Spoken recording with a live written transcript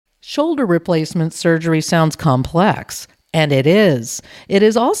Shoulder replacement surgery sounds complex, and it is. It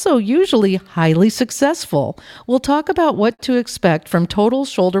is also usually highly successful. We'll talk about what to expect from total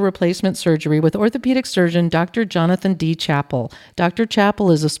shoulder replacement surgery with orthopedic surgeon Dr. Jonathan D. Chappell. Dr.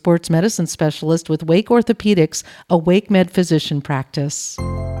 Chappell is a sports medicine specialist with Wake Orthopedics, a WakeMed physician practice.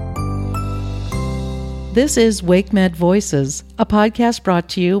 This is WakeMed Voices, a podcast brought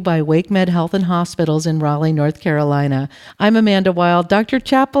to you by WakeMed Health and Hospitals in Raleigh, North Carolina. I'm Amanda Wild. Dr.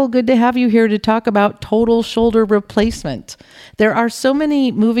 Chappell, good to have you here to talk about total shoulder replacement. There are so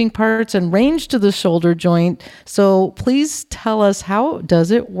many moving parts and range to the shoulder joint, so please tell us, how does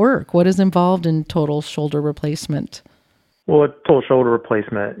it work? What is involved in total shoulder replacement? Well, a total shoulder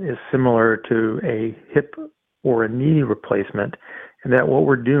replacement is similar to a hip or a knee replacement, and that what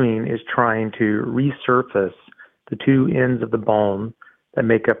we're doing is trying to resurface the two ends of the bone that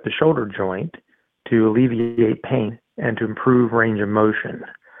make up the shoulder joint to alleviate pain and to improve range of motion.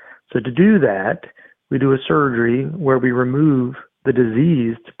 So to do that, we do a surgery where we remove the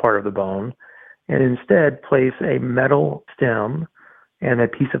diseased part of the bone and instead place a metal stem and a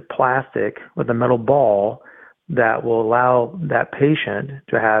piece of plastic with a metal ball that will allow that patient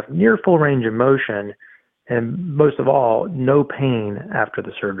to have near full range of motion and most of all, no pain after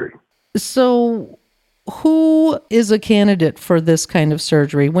the surgery. So who is a candidate for this kind of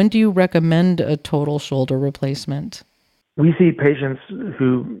surgery? When do you recommend a total shoulder replacement? We see patients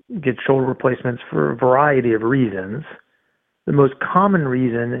who get shoulder replacements for a variety of reasons. The most common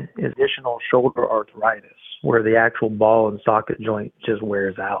reason is additional shoulder arthritis, where the actual ball and socket joint just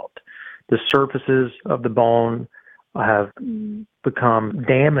wears out. The surfaces of the bone have become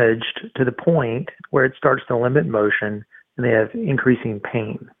damaged to the point where it starts to limit motion and they have increasing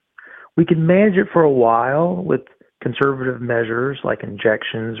pain. We can manage it for a while with conservative measures like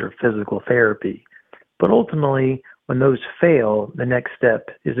injections or physical therapy, but ultimately, when those fail, the next step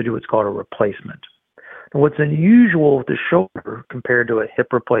is to do what's called a replacement. And what's unusual with the shoulder compared to a hip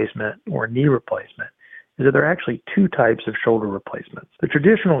replacement or a knee replacement is that there are actually two types of shoulder replacements. The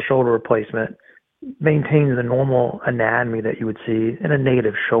traditional shoulder replacement maintains the normal anatomy that you would see in a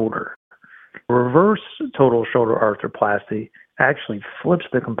native shoulder. Reverse total shoulder arthroplasty actually flips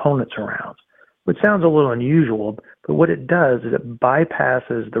the components around, which sounds a little unusual, but what it does is it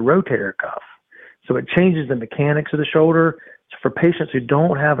bypasses the rotator cuff. So it changes the mechanics of the shoulder. So for patients who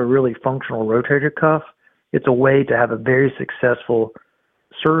don't have a really functional rotator cuff, it's a way to have a very successful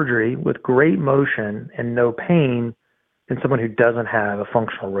surgery with great motion and no pain in someone who doesn't have a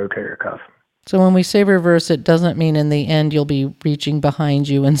functional rotator cuff. So when we say reverse, it doesn't mean in the end you'll be reaching behind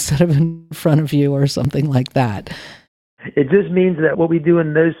you instead of in front of you or something like that. It just means that what we do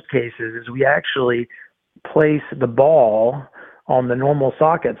in those cases is we actually place the ball on the normal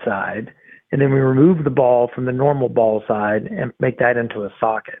socket side, and then we remove the ball from the normal ball side and make that into a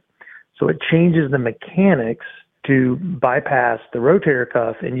socket. So it changes the mechanics to bypass the rotator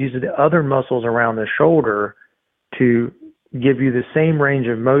cuff and use the other muscles around the shoulder to give you the same range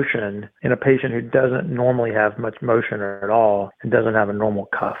of motion in a patient who doesn't normally have much motion at all and doesn't have a normal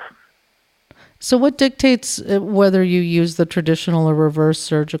cuff. So what dictates whether you use the traditional or reverse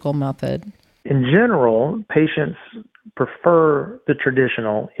surgical method? In general, patients prefer the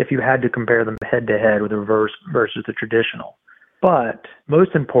traditional if you had to compare them head to head with the reverse versus the traditional. But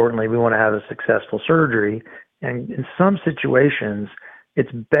most importantly, we want to have a successful surgery. And in some situations,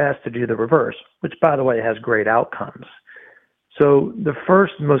 it's best to do the reverse, which, by the way, has great outcomes. So the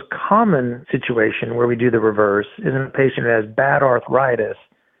first most common situation where we do the reverse is in a patient who has bad arthritis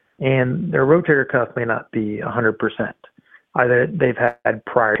and their rotator cuff may not be 100%. Either they've had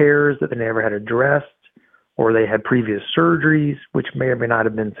prior tears that they never had addressed, or they had previous surgeries, which may or may not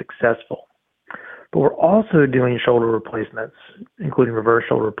have been successful. But we're also doing shoulder replacements, including reverse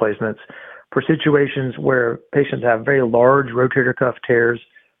shoulder replacements, for situations where patients have very large rotator cuff tears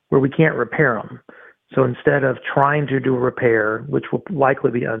where we can't repair them. So instead of trying to do a repair, which will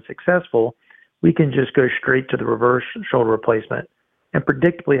likely be unsuccessful, we can just go straight to the reverse shoulder replacement and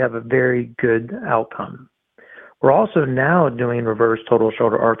predictably have a very good outcome. We're also now doing reverse total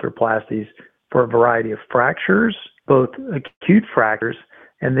shoulder arthroplasties for a variety of fractures, both acute fractures,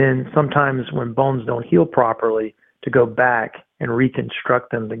 and then sometimes when bones don't heal properly, to go back and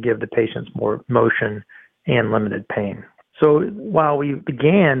reconstruct them to give the patients more motion and limited pain. So while we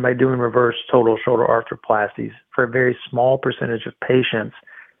began by doing reverse total shoulder arthroplasties for a very small percentage of patients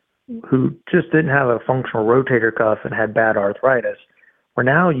who just didn't have a functional rotator cuff and had bad arthritis, we're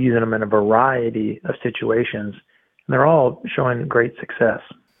now using them in a variety of situations, and they're all showing great success.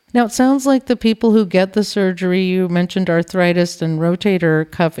 Now, it sounds like the people who get the surgery, you mentioned arthritis and rotator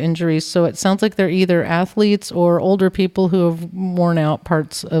cuff injuries, so it sounds like they're either athletes or older people who have worn out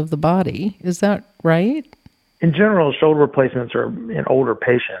parts of the body. Is that right? In general, shoulder replacements are in older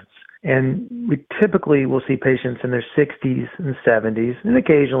patients, and we typically will see patients in their 60s and 70s, and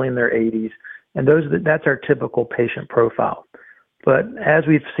occasionally in their 80s, and that's our typical patient profile. But as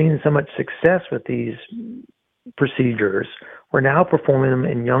we've seen so much success with these procedures, we're now performing them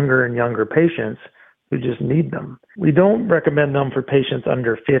in younger and younger patients who just need them. We don't recommend them for patients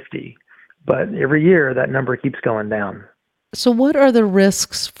under 50, but every year that number keeps going down. So what are the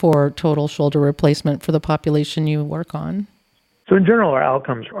risks for total shoulder replacement for the population you work on? So in general, our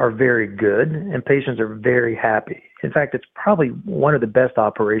outcomes are very good and patients are very happy. In fact, it's probably one of the best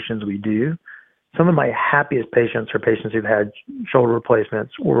operations we do. Some of my happiest patients are patients who've had shoulder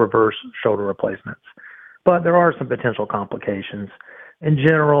replacements or reverse shoulder replacements. But there are some potential complications. In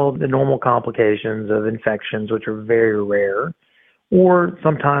general, the normal complications of infections, which are very rare, or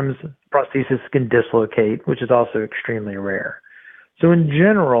sometimes prosthesis can dislocate, which is also extremely rare. So in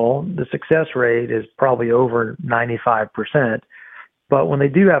general, the success rate is probably over 95%. But when they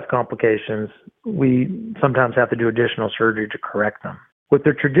do have complications, we sometimes have to do additional surgery to correct them. With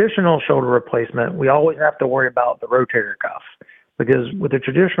the traditional shoulder replacement, we always have to worry about the rotator cuff. Because with a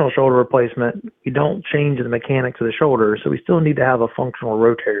traditional shoulder replacement, we don't change the mechanics of the shoulder, so we still need to have a functional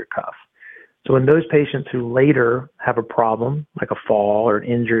rotator cuff. So in those patients who later have a problem, like a fall or an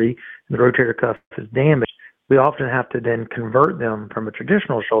injury, and the rotator cuff is damaged, we often have to then convert them from a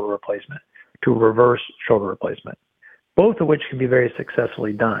traditional shoulder replacement to a reverse shoulder replacement, both of which can be very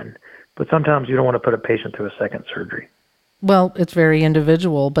successfully done. But sometimes you don't want to put a patient through a second surgery. Well, it's very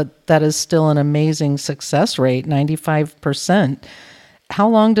individual, but that is still an amazing success rate, 95%. How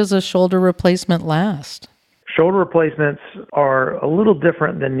long does a shoulder replacement last? Shoulder replacements are a little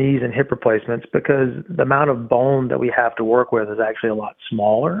different than knees and hip replacements because the amount of bone that we have to work with is actually a lot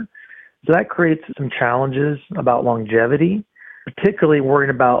smaller. So that creates some challenges about longevity, particularly worrying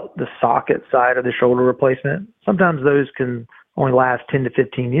about the socket side of the shoulder replacement. Sometimes those can only last 10 to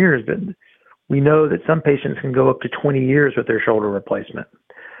 15 years, but we know that some patients can go up to 20 years with their shoulder replacement.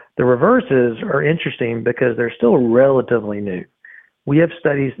 The reverses are interesting because they're still relatively new. We have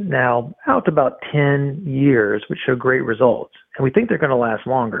studies now out to about 10 years, which show great results. And we think they're going to last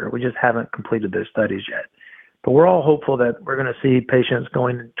longer. We just haven't completed those studies yet. But we're all hopeful that we're going to see patients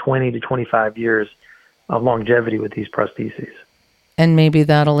going 20 to 25 years of longevity with these prostheses. And maybe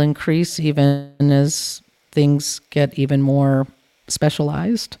that'll increase even as things get even more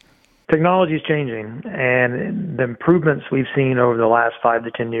specialized. Technology is changing, and the improvements we've seen over the last 5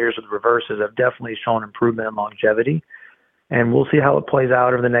 to 10 years with reverses have definitely shown improvement in longevity. And we'll see how it plays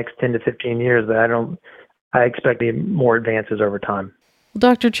out over the next 10 to 15 years, but I expect more advances over time. Well,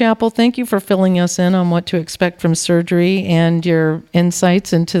 Dr. Chappell, thank you for filling us in on what to expect from surgery and your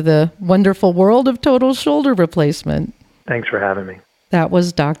insights into the wonderful world of total shoulder replacement. Thanks for having me. That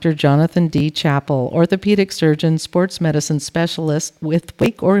was Dr. Jonathan D. Chappell, orthopedic surgeon, sports medicine specialist with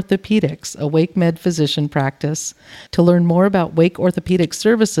Wake Orthopedics, a WakeMed physician practice. To learn more about Wake Orthopedic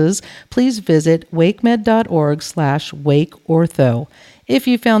services, please visit wakemed.org/wakeortho. If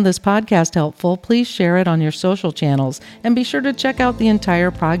you found this podcast helpful, please share it on your social channels and be sure to check out the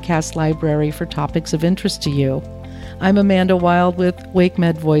entire podcast library for topics of interest to you. I'm Amanda Wild with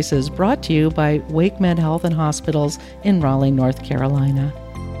WakeMed Voices, brought to you by WakeMed Health and Hospitals in Raleigh, North Carolina.